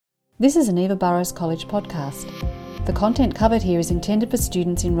This is an Eva Burrows College podcast. The content covered here is intended for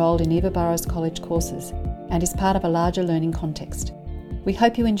students enrolled in Eva Burrows College courses and is part of a larger learning context. We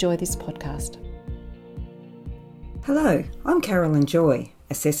hope you enjoy this podcast. Hello, I'm Carolyn Joy,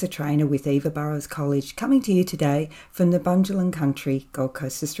 Assessor Trainer with Eva Burrows College, coming to you today from the Bundjalung Country, Gold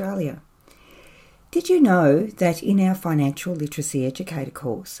Coast, Australia. Did you know that in our Financial Literacy Educator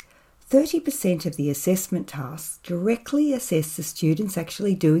course, 30% of the assessment tasks directly assess the students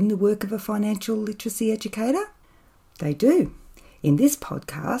actually doing the work of a financial literacy educator? They do. In this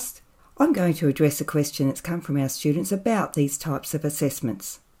podcast, I'm going to address a question that's come from our students about these types of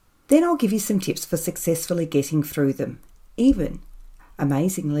assessments. Then I'll give you some tips for successfully getting through them, even,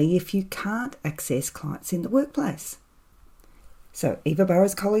 amazingly, if you can't access clients in the workplace. So, Eva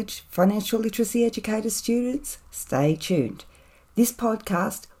Burrows College Financial Literacy Educator students, stay tuned. This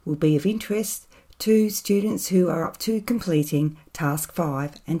podcast will be of interest to students who are up to completing Task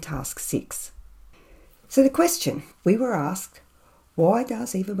 5 and Task 6. So the question we were asked, why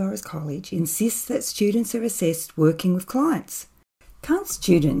does Eva Burrows College insist that students are assessed working with clients? Can't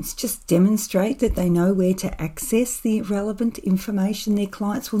students just demonstrate that they know where to access the relevant information their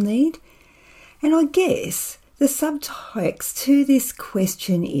clients will need? And I guess the subtext to this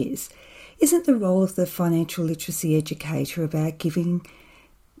question isn't the role of the financial literacy educator about giving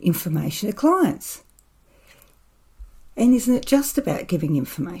information to clients? And isn't it just about giving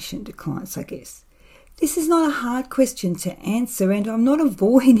information to clients, I guess? This is not a hard question to answer, and I'm not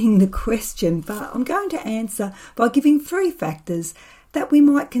avoiding the question, but I'm going to answer by giving 3 factors that we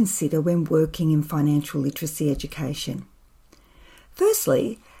might consider when working in financial literacy education.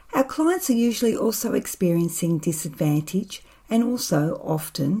 Firstly, our clients are usually also experiencing disadvantage and also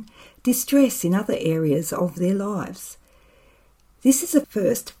often distress in other areas of their lives. This is a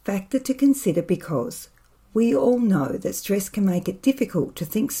first factor to consider because we all know that stress can make it difficult to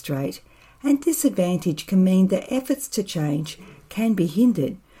think straight, and disadvantage can mean that efforts to change can be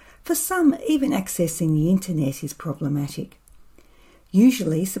hindered. For some, even accessing the internet is problematic.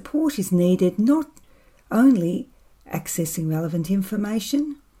 Usually, support is needed not only accessing relevant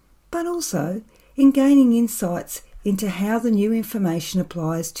information, but also in gaining insights into how the new information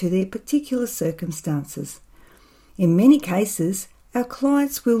applies to their particular circumstances. In many cases, our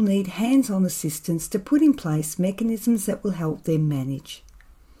clients will need hands-on assistance to put in place mechanisms that will help them manage.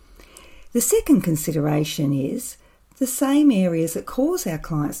 The second consideration is the same areas that cause our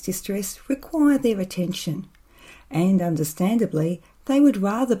clients distress require their attention, and understandably, they would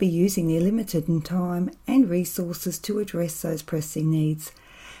rather be using their limited time and resources to address those pressing needs.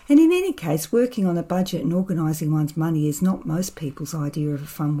 And in any case, working on a budget and organising one's money is not most people's idea of a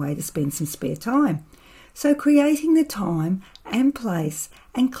fun way to spend some spare time. So creating the time and place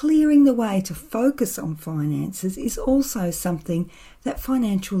and clearing the way to focus on finances is also something that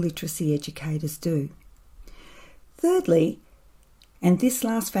financial literacy educators do. Thirdly, and this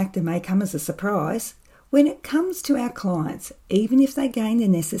last factor may come as a surprise, when it comes to our clients, even if they gain the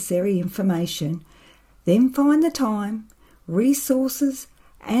necessary information, then find the time, resources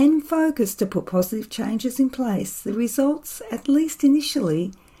and focus to put positive changes in place, the results, at least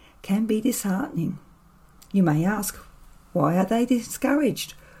initially, can be disheartening. You may ask, why are they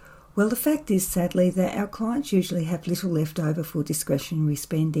discouraged? Well, the fact is, sadly, that our clients usually have little left over for discretionary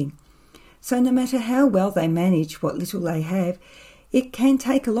spending. So no matter how well they manage what little they have, it can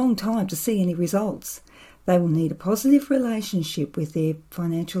take a long time to see any results. They will need a positive relationship with their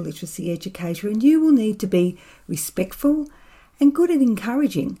financial literacy educator, and you will need to be respectful and good at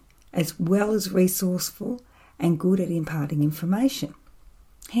encouraging, as well as resourceful and good at imparting information.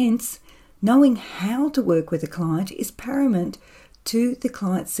 Hence, knowing how to work with a client is paramount to the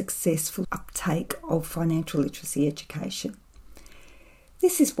client's successful uptake of financial literacy education.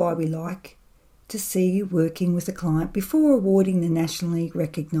 This is why we like to see you working with a client before awarding the nationally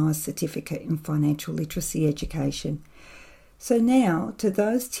recognised certificate in financial literacy education. So now to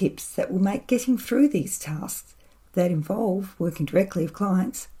those tips that will make getting through these tasks that involve working directly with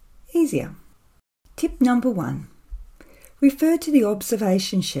clients easier. Tip number 1. Refer to the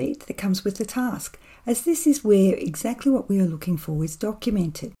observation sheet that comes with the task, as this is where exactly what we are looking for is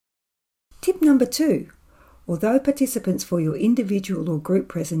documented. Tip number 2. Although participants for your individual or group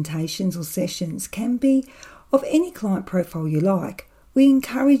presentations or sessions can be of any client profile you like, we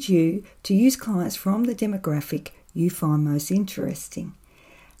encourage you to use clients from the demographic you find most interesting.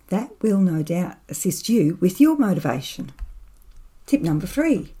 That will no doubt assist you with your motivation. Tip number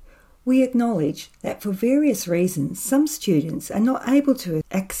 3. We acknowledge that for various reasons, some students are not able to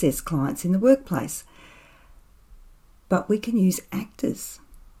access clients in the workplace, but we can use actors.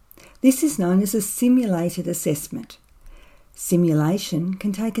 This is known as a simulated assessment. Simulation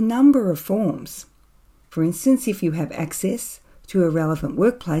can take a number of forms. For instance, if you have access to a relevant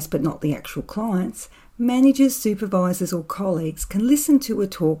workplace but not the actual clients, managers, supervisors or colleagues can listen to a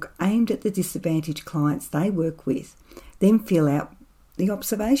talk aimed at the disadvantaged clients they work with, then fill out the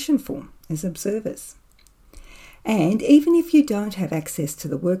observation form as observers. And even if you don't have access to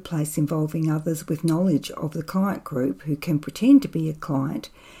the workplace involving others with knowledge of the client group who can pretend to be a client,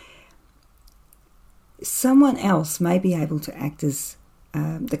 someone else may be able to act as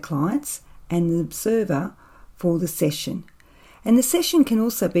the clients and the observer for the session. And the session can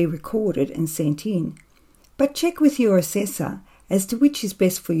also be recorded and sent in. But check with your assessor as to which is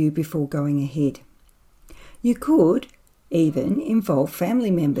best for you before going ahead. You could even involve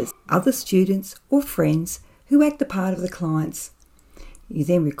family members, other students or friends who act the part of the clients. You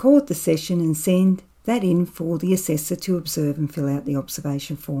then record the session and send that in for the assessor to observe and fill out the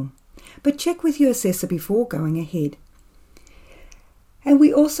observation form. But check with your assessor before going ahead. And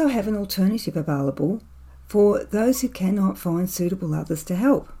we also have an alternative available for those who cannot find suitable others to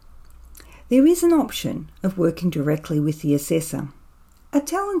help. There is an option of working directly with the assessor. A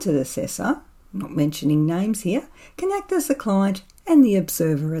talented assessor, not mentioning names here, can act as the client and the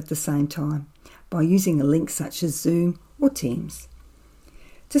observer at the same time by using a link such as Zoom or Teams.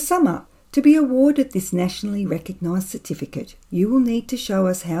 To sum up, to be awarded this nationally recognised certificate, you will need to show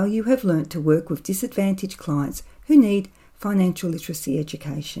us how you have learnt to work with disadvantaged clients who need financial literacy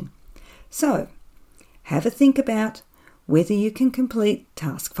education. So, have a think about whether you can complete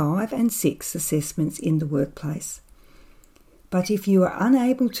Task 5 and 6 assessments in the workplace. But if you are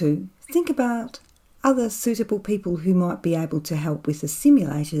unable to, think about other suitable people who might be able to help with a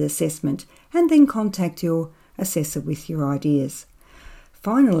simulated assessment and then contact your assessor with your ideas.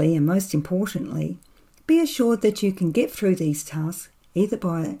 Finally, and most importantly, be assured that you can get through these tasks either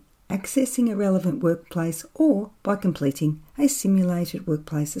by accessing a relevant workplace or by completing a simulated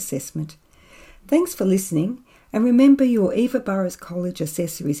workplace assessment. Thanks for listening, and remember your Eva Burroughs College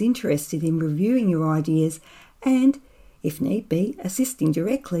assessor is interested in reviewing your ideas and, if need be, assisting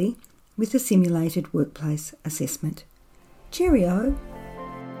directly with a simulated workplace assessment. Cheerio!